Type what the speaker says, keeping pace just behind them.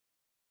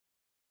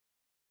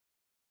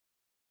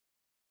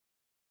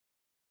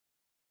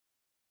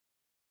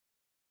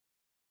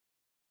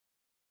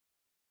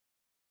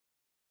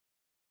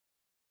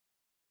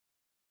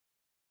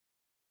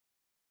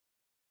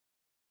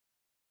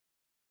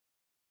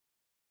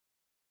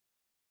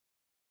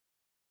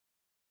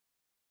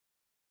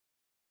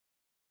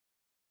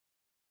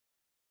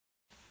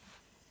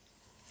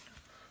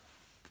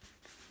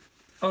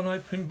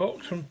unopened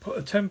box from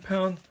a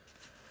 £10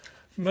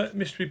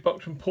 mystery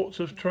box from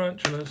Portsmouth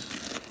Tarantulas.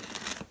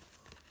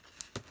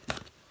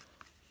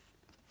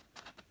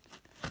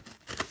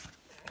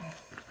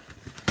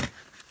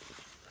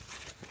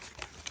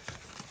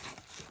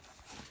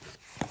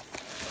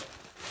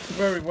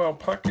 Very well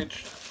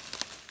packaged.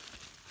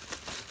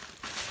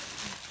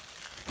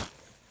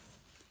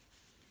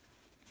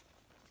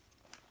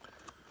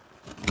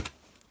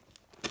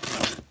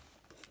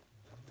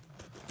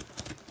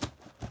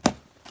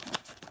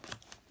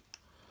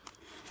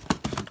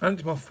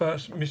 And my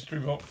first mystery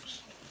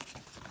box.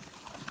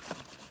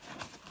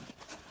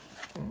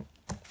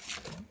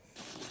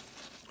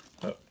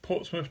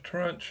 Portsmouth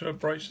Tarantula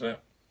bracelet.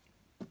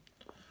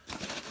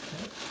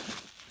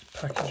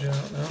 Package it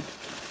out now.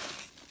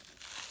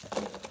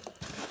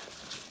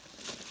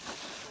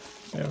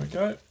 There we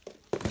go.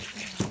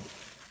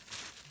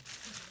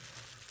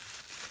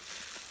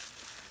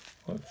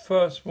 The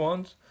first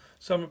one's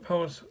Summer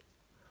Palace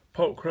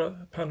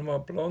Polka Panama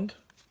Blonde.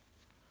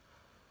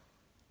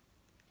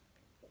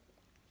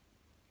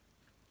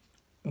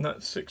 And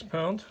that's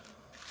 £6.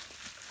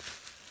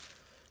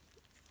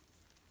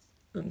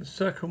 And the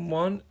second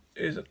one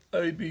is an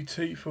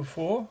ABT for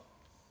 £4.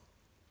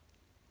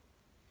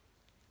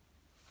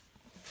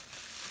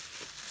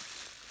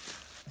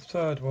 The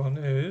third one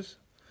is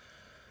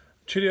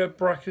Chilio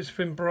Brachis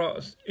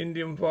Fimbriatus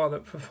Indian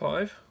Violet for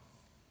 £5.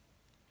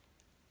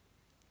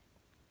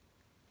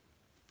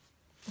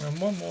 And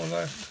one more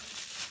left.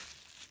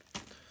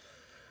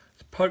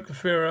 It's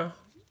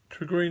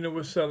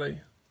p.tigrenawesseli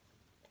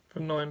for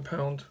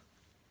 £9.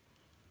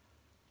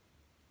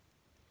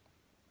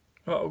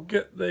 Right, I'll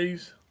get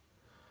these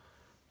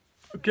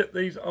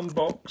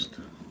unboxed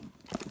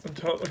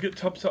until I'll get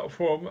tubs out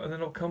for them, and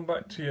then I'll come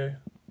back to you.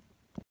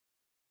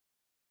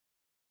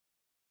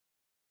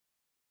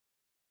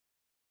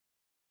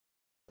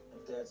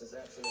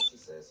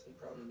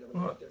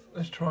 Right,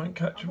 let's try and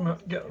catch them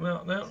up, get them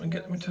out now, and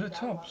get them into the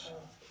tubs.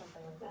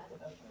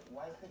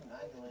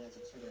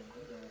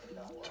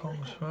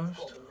 Tongs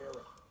first.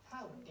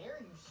 How dare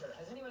you, sir?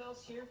 Has anyone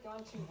else here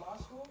gone to law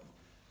school?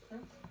 No?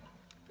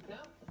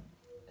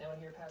 Anyone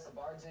here pass the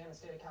bar exam in the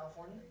state of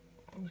California?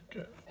 Let's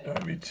get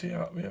OBT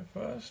out here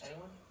first.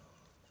 Anyone?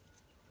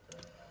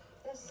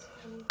 This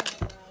came from a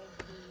guy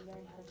who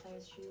learned how to tie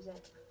his shoes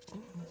at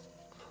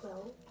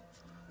 12.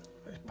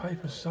 This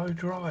paper's so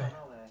dry.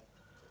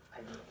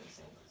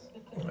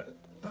 Right,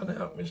 done it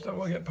up, mister.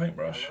 I'll get a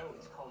paintbrush.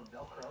 It's called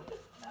Velcro.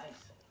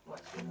 Nice.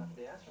 What, good enough for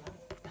the astronaut?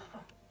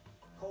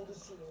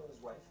 Coldest cheating on his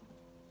wife.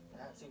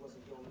 Perhaps he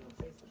wasn't the only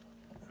unfaithful.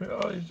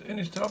 Oh, he's in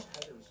his tub.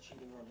 Heather was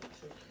cheating on him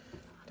too.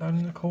 Down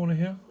in the corner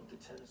here. The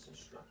tennis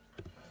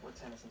instructor. What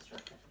tennis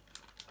instructor?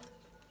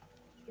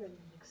 You're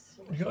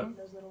You got him?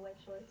 those little white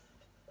shorts.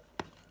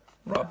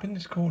 Right up in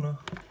this corner.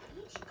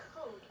 Each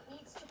code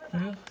needs to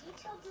provide Yeah.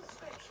 detailed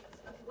descriptions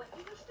of what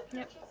you wish to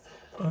purchase.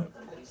 Right.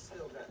 But he's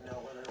still got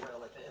Nell running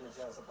around like the image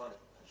has a bunny.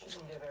 She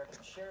didn't give Eric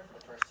a share for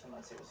the first 2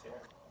 months he was here.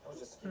 I was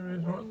just There he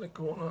is, right in the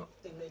corner.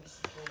 think maybe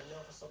she's blaming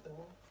Nell for something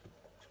more.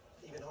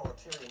 Even her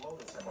ulterior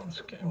motives.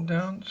 Let's get him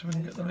down so we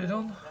can get the lid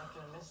on. After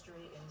a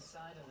mystery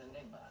inside an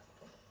enigma.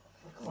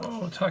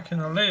 Oh, attacking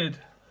the lid.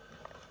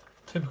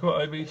 Typical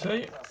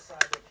ABT.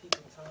 Outside their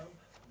peeping Tom.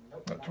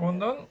 Nope. That's one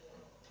done.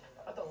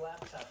 At the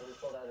laptop that we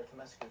pulled out of the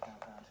Temescu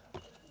compound.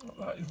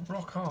 That is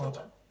rock hard.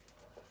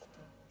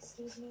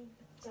 Excuse me,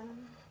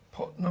 gentlemen.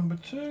 Pot number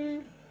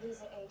 2.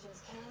 These are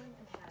agents Karen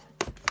and Hannah.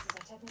 This is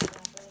our technical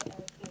operator,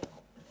 Eric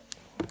Beale.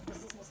 This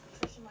is Miss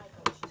Patricia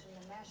Michael. She's from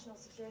the National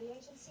Security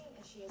Agency,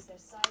 and she is their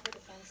cyber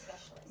defense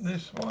specialist.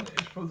 This one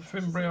is for the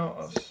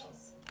Fimbriatus.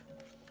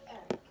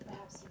 Eric,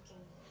 perhaps you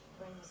can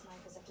bring Miss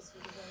Michaels up to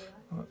speed with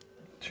where we are?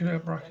 Chilio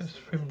Brachis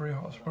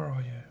Fimbriatus, where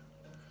are you?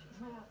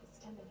 My office,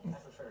 10 I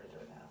minutes. prefer to do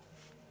it now.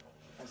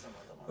 And some of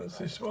them are That's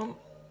this one.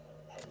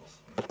 headless.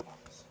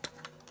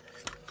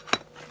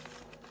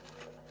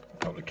 A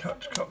couple of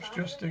catch cups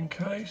just in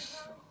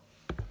case.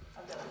 I've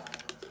got a line.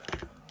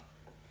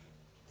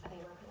 Are they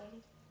work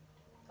related?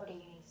 Or do you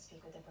need to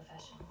speak with a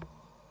professional?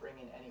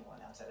 Bringing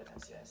anyone outside of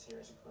NCIS here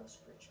is a gross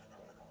breach of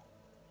protocol.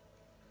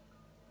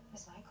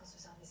 Miss Michaels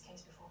was on this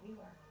case before we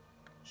were.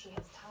 She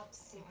has top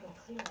secret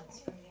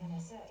clearance from the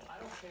NSA. I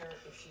don't care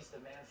if she's the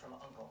man from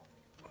Uncle.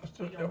 Let's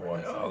do it the other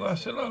way. Oh,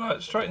 that's it, like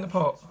that. Straight in the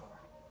pot.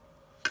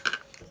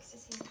 This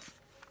is he.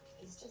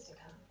 He's just a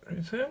cop.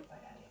 Is him?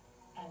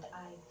 And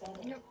I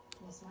vetted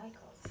Miss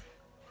Michaels.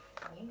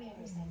 We may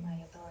resent my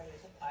authority,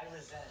 but I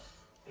resent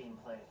being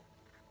played.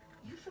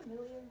 you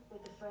familiar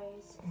with the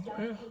phrase, don't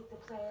Yeah. hate the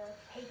player,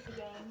 hate the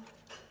game?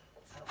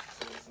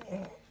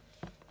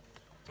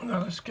 Now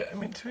let's get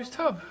him into his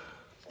tub.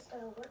 Just a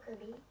worker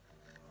bee.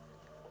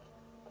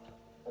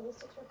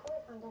 Ballistics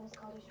report on Dennis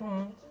Calder's Oh.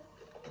 strategy.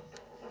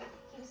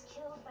 He was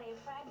killed by a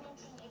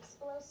fragmenting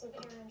explosive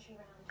air entry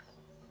round.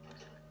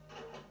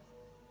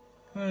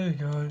 There you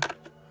go.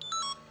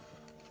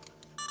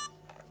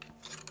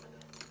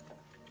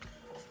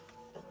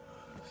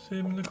 See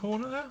him in the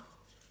corner there?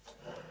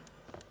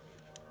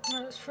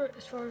 No, it's fruit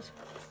as far as.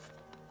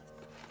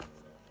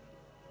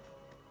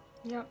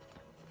 Yep.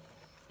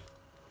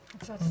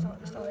 So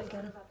I'd start it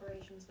again.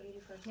 Operations, what do you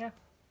do first? Yeah.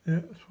 Yeah,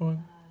 that's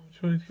fine.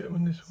 Shall we get them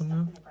in this one Stuff now?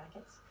 in the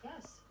brackets?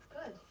 Yes,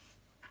 good.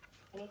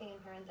 Anything in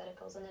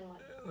parentheticals and then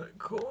what? That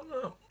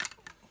corner.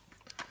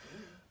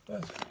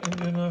 That's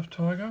Indian Earth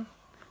Tiger.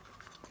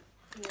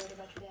 You worried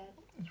about your dad?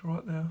 It's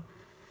right there.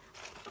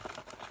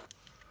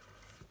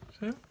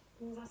 See him?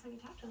 When was the last time you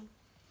talked to him?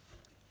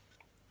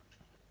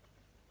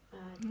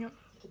 Yep.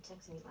 You keep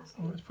texting me last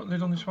Oh, night. let's put the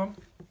lid on this one.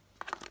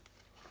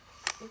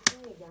 You see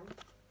me again?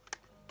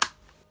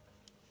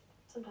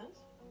 Sometimes.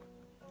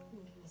 Can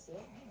you see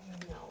it?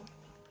 No.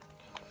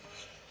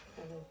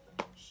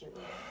 Shoot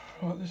me.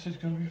 Right, this is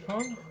going to be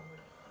fun.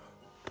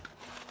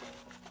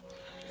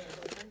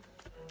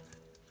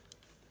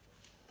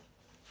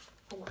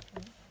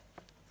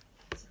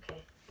 It's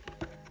okay.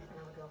 I'm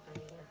not a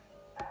girlfriend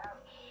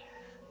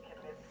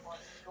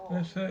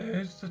either.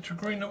 This is the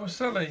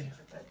tigrenawesseli.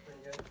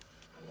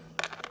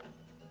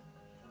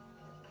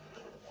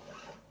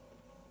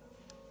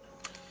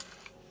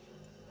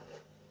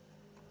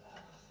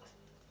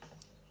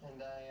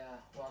 And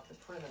I walked the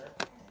perimeter.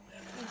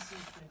 Everything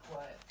seems pretty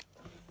quiet.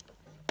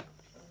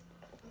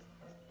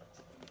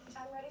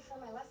 I'm ready for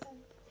my lesson.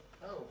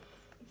 Oh,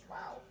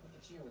 wow.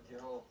 Look at you with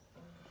your whole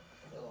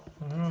little...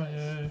 Alright,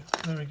 yeah,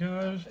 there we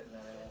go. sitting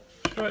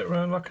there. Straight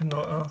round like a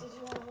knotter. Did you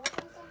want to work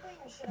on something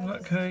or should In I that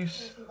just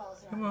case, move some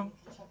balls come around? on. Can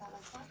you check out my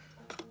stuff?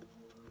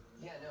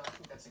 Yeah, no, I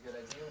think that's a good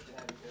idea. We can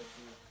have you go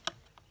through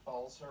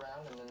balls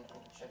around and then we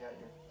can check out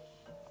your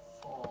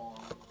form,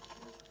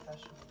 your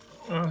profession.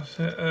 That's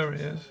it, there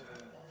he is.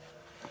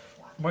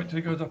 Wait till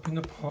he goes up in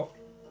the pot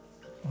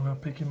and I'll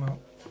pick him up.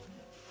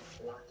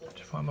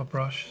 Just find my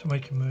brush to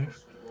make him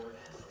move.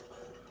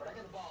 But I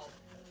got the ball.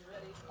 You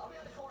ready? I'll be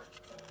on the court.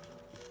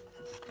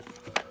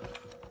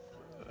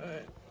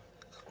 Right.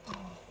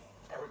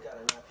 Eric got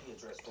an IP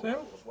address for when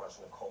he was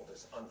watching the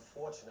coldest.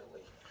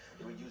 Unfortunately,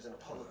 they were using the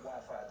public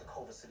Wi-Fi at the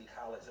Culver City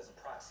College as a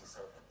proxy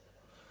server.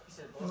 He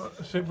said, Right,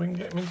 let's see if we can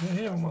get him into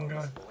here in one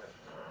go.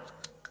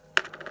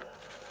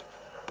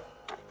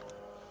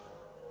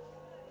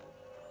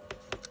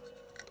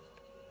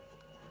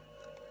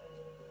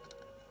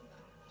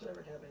 Does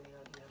Eric have any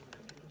idea how many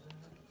computers in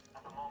there?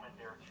 At the moment,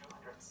 there are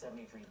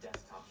 273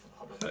 desktops for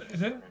public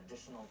Is it? and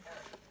additional.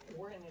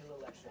 We're gonna need a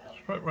little extra help.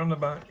 Straight round the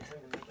back. Can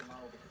you make a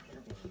model of the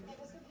computer being If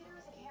this computer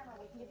is a camera,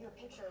 we can give you a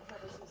picture of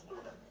whoever's using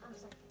it. I'm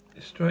sorry.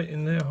 He's straight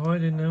in there,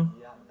 hiding now.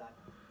 Yeah, that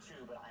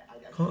too, but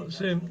I Can't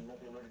see him. won't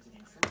be alerted to the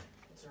intrusion.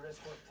 It's a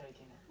risk worth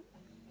taking.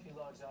 If he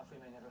logs off, we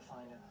may never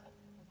find him.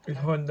 He's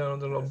hiding down on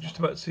the log, just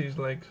about to see his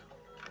legs.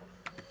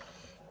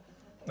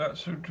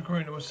 That's the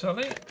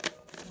tigrenawesseli.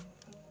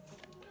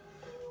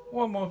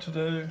 One more to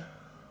do.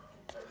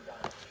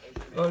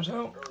 Those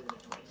out.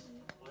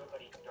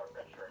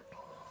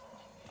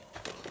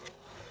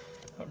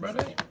 That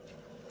ready.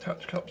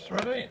 Touch cups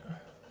ready.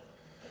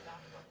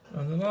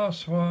 And the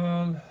last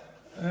one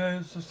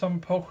is the some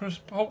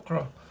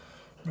pulchra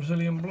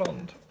Brazilian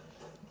blonde.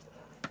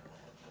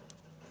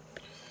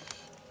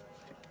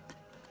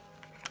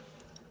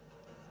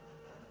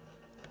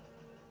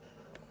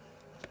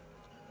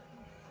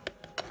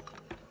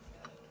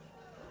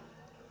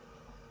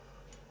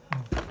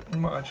 We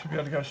might actually be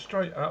able to go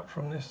straight up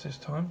from this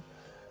time,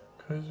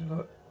 because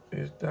look,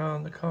 it's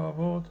down the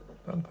cardboard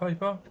and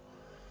paper.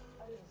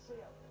 I didn't see him.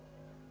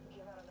 He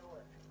came out of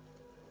nowhere.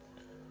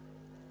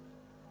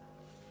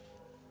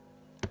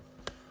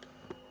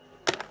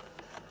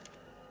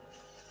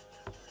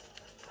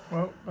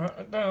 Well, back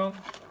it down.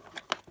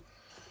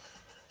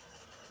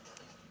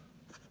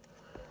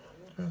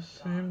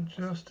 Just see him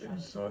just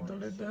inside the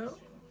lid there.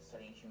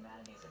 Studying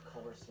humanities at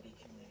Culver City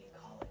Community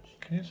College.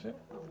 Can you see him?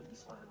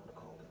 He's fine on the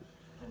coldest.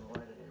 And why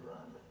did he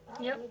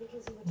run? Yep. Probably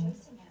because you were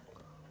chasing him.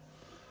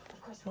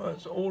 Of course, Right,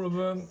 it's all of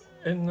them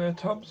in their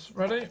tubs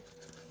ready.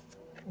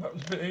 That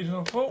was a bit easier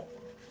than I thought.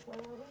 where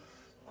were we?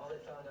 All they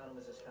found on him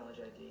was his college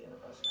ID and a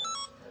bus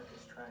pass. Eric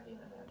is tracking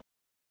them.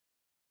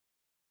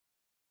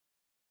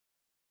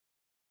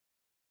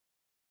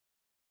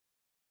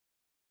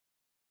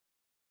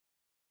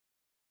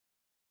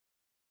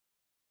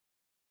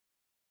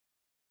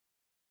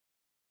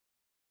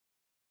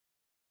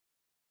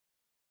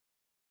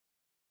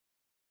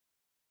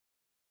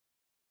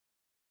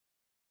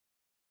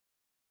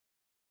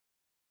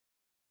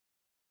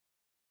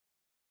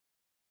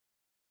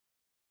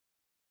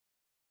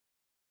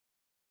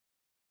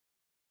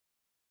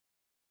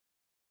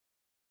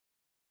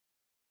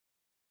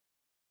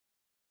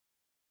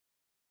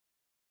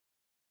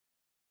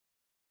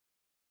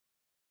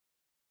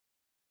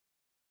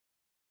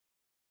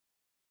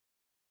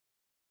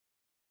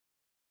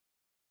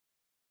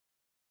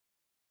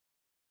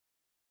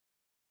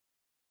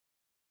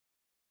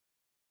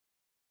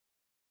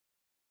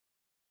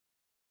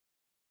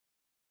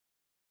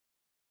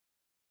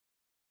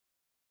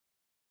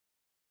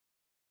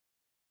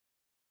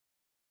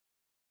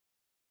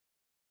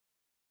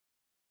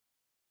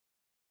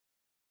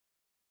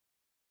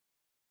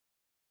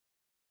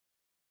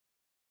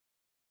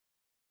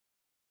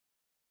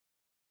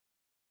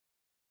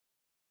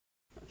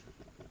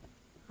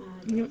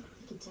 Yep. You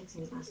keep texting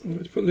me last night.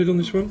 Let's put the lid on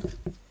this one.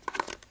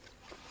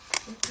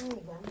 There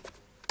you go.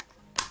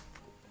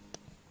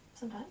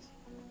 Sometimes.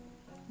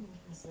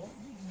 That's it.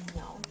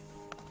 No.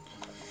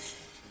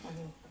 I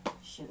mean,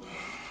 shoot.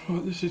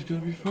 Right, this is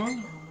going to be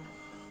fun.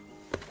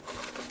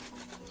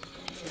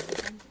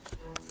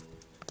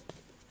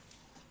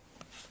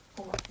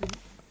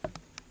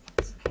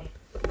 It's okay.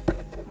 I don't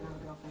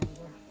have a girlfriend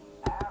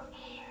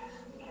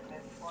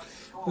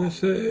either.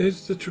 This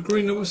is the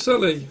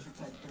tigrenawesseli.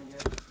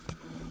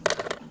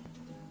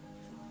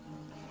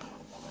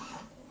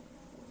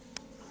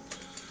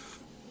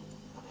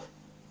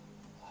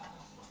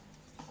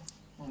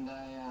 And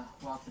I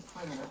walked the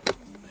perimeter.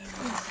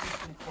 It's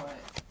pretty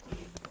quiet.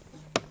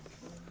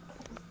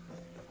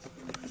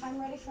 I'm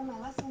ready for my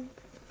lesson.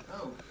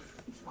 Oh,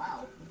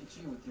 wow. Look at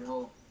you with your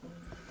whole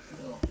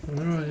little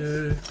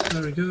Alright,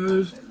 there he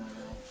goes.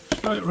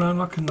 Straight around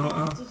like a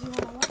knotter. Did you want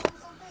to work on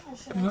something, or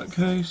should In I that just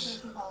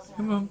case, move some balls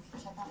come around? on.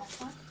 Check out my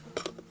phone?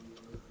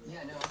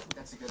 Yeah, no, I think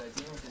that's a good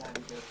idea. We can have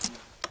you go some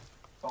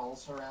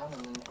balls around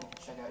and then you can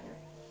check out your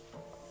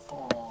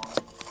phone.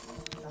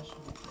 That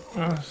should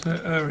be That's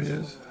it, there he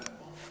is.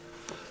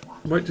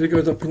 Wait till he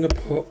goes up in the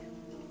pot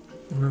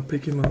and I'll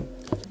pick him up.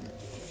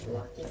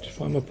 Just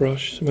find my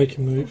brush to make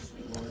him move.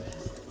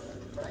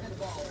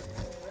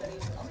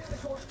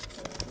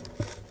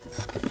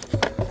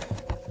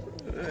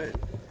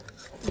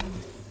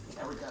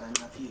 Eric got an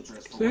IP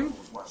address for See? whoever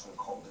was watching the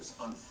coldest.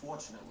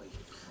 Unfortunately,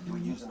 they were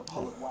using the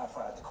public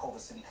Wi-Fi at the Culver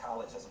City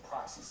College as a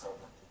proxy server.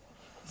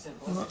 He said,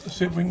 Let's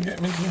see if we can get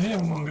him into here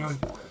in one go.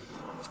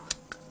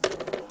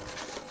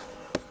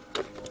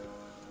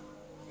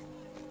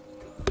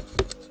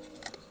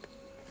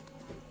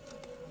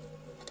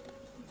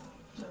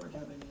 Does Eric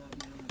have any idea on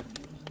the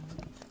computers?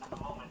 At the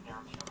moment, there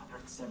are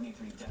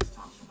 273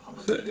 desktops for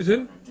public. Is it- is it?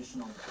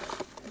 Additional.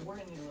 We're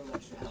going to need a little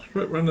extra help.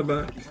 Straight round the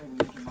back. Can tell you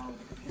we can model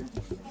the computer.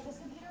 If this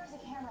computer is a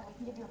camera, we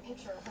can give you a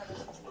picture of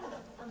whoever's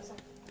I'm sorry.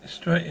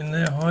 Straight in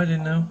there,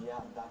 hiding now. Yeah,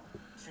 that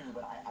too,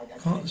 but I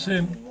Can't see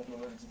him. He won't be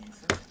alerted to the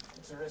intruder.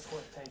 It's a risk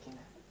worth taking.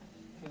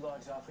 If he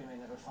logs off, we may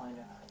never find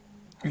him.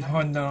 He's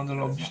hiding down the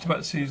log, just about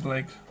to see his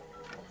legs.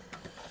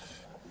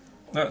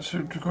 That's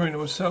who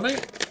tigrenawesseli.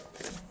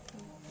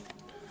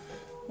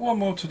 One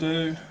more to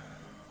do.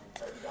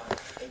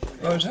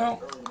 Those out.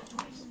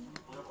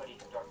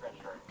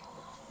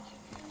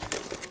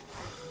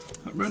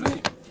 That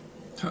ready?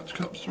 Touch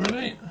cups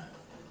ready.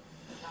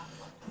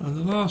 And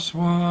the last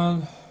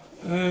one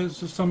is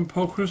some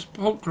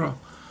pulcra,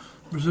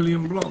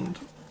 Brazilian blonde.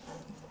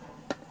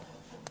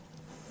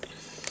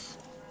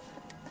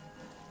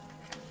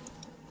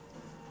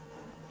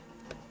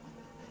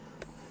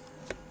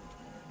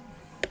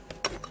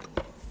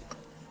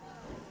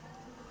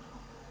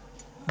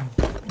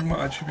 You might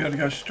actually be able to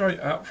go straight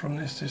out from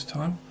this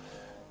time,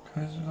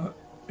 because that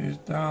is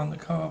down the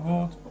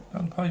cardboard,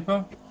 down the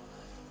paper.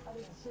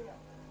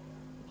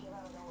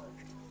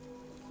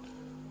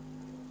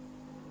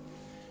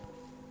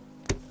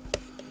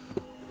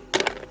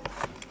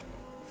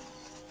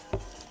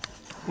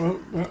 Well,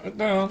 write it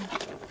down.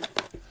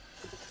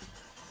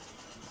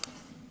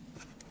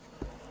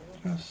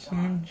 Just see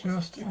him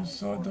just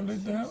inside the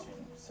lid there.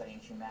 Studying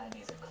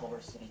humanities at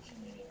Culver City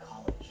Community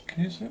College.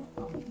 Can you see him?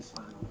 He's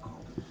fine on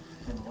call.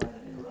 And why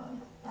did he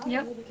run?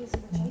 Probably because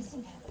you were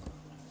chasing him.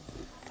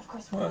 Of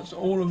course, Right, that's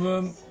all of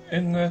them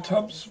in their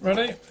tubs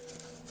ready.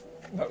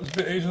 That was a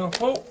bit easier than I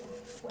thought.